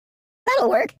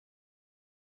That'll work.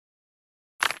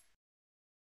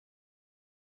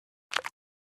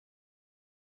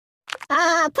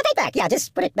 Put it back. Yeah,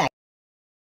 just put it back.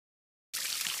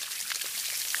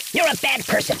 You're a bad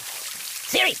person.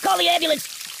 Siri, call the ambulance.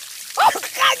 Oh,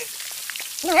 God!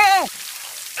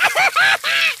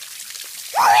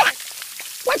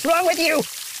 What's wrong with you?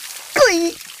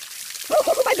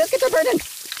 Oh, my biscuits are burning.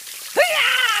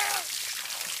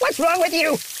 What's wrong with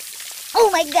you? Oh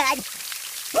my God!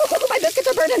 Oh, my biscuits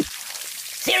are burning.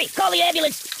 Siri, call the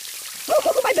ambulance.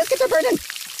 Oh, my biscuits are burning.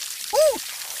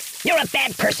 You're a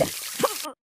bad person.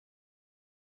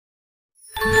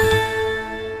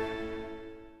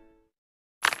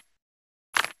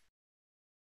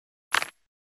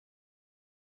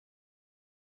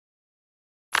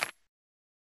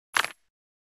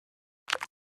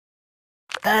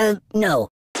 No.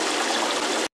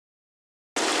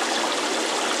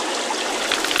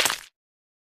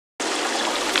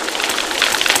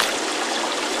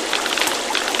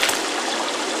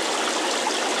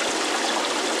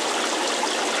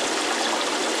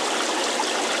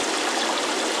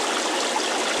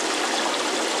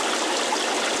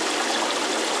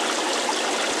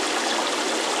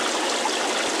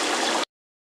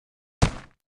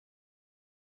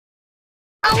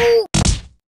 Oh!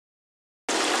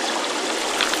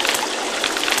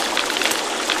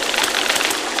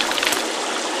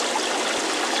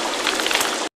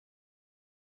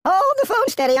 Hold the phone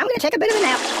steady. I'm going to take a bit of a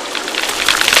nap.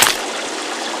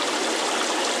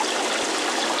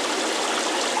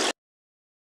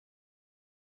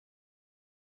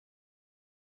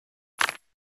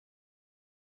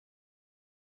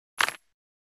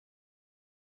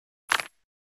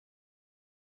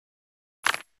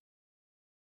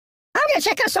 I'm going to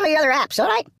check out some of the other apps, all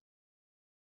right?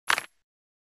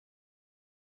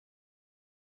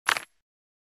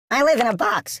 I live in a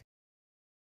box.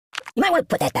 You might want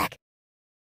to put that back.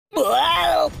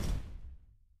 Whoa!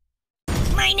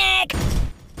 My neck!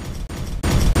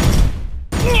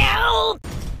 No!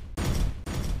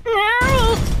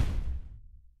 No!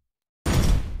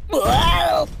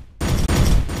 Whoa!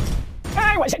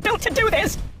 I wasn't built to do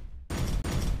this.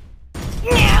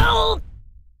 No!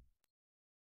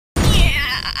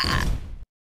 Yeah!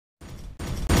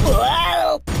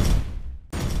 Whoa!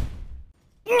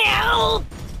 No!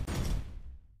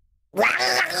 No!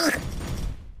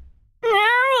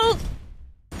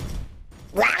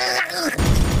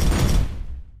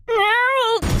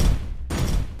 No!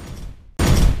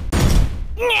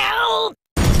 No!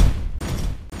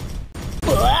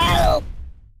 Whoa!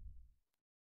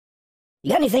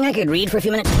 You got anything I could read for a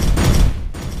few minutes?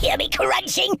 Hear me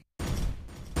crunching?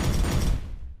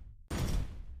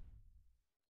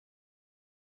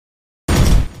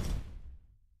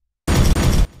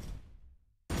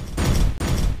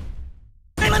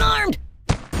 I'm unarmed!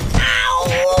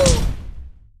 Ow!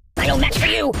 I don't match for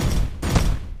you!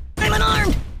 I'm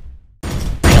unarmed!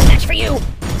 I don't match for you!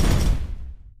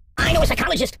 I know a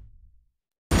psychologist!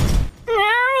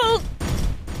 No!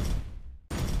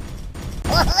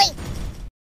 Oi!